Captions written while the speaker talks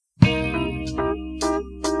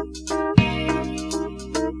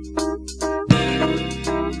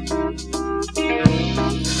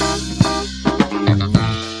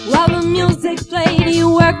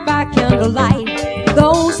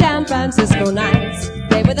nights,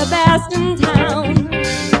 they were the best in town.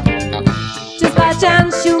 Just by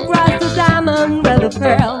chance you crossed the diamond with a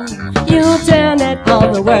pearl. You turned it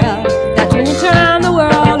on the world. That's when you turned the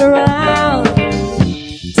world around.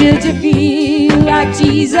 Did you feel like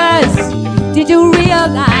Jesus? Did you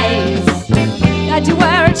realize that you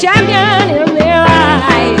were a champion in their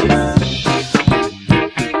eyes?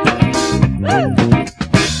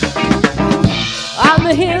 On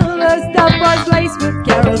the hill, the stuff was laced with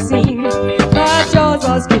kerosene, but yours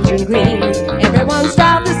was kitchen green. Everyone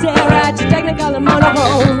stopped to stare at your Technicolor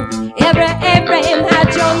monophone. Every A-frame had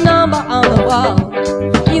your number on the wall.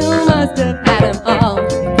 You must have had them all.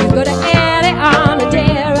 You go to Eddie on a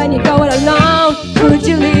dare and you go it alone. Could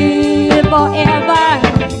you live forever?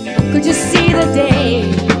 Could you see the day?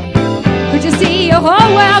 Could you see your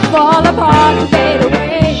whole world fall apart and fade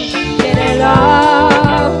away? Get it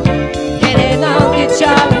on, get it on, get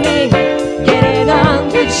Charlemagne. Get it on,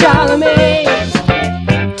 get Charlemagne.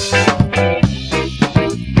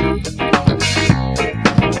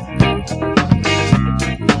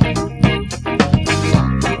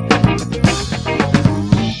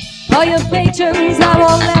 All your patrons have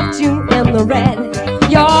all left you in the red.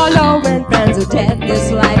 Your low-rent friends are dead.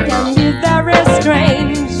 This life can be very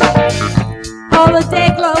strange. All the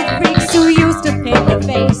day-glow freaks who used to paint the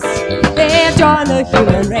face, they've joined the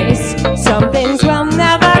human race. Some things will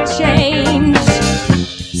never change.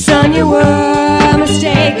 Son, you were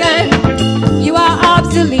mistaken. You are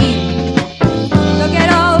obsolete. Look at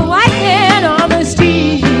all the white men on the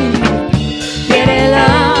street. Get it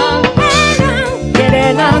on, get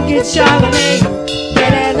it on, get Charlemagne.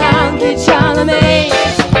 Get it on, get Charlemagne.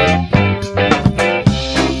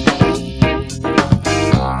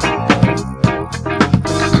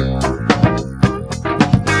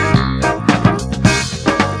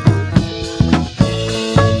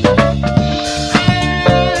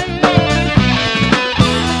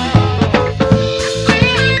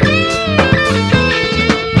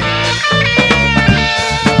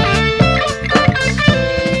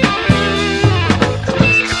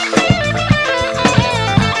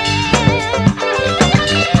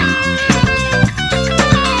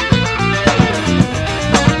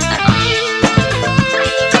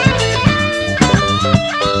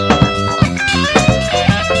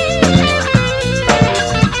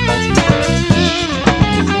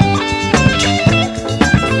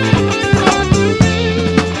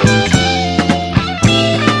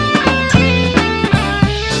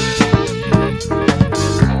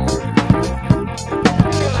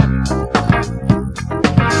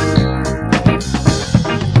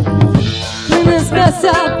 Mess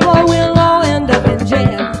up or we'll all end up in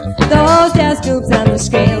jail. Those test tubes and the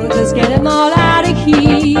scale, just get them all out of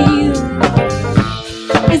here.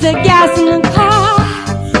 Is there gas in the car?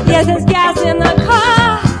 Yes, there's gas in the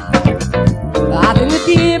car. I think the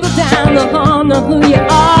people down the hall know who you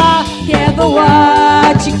are. Careful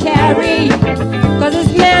what you carry.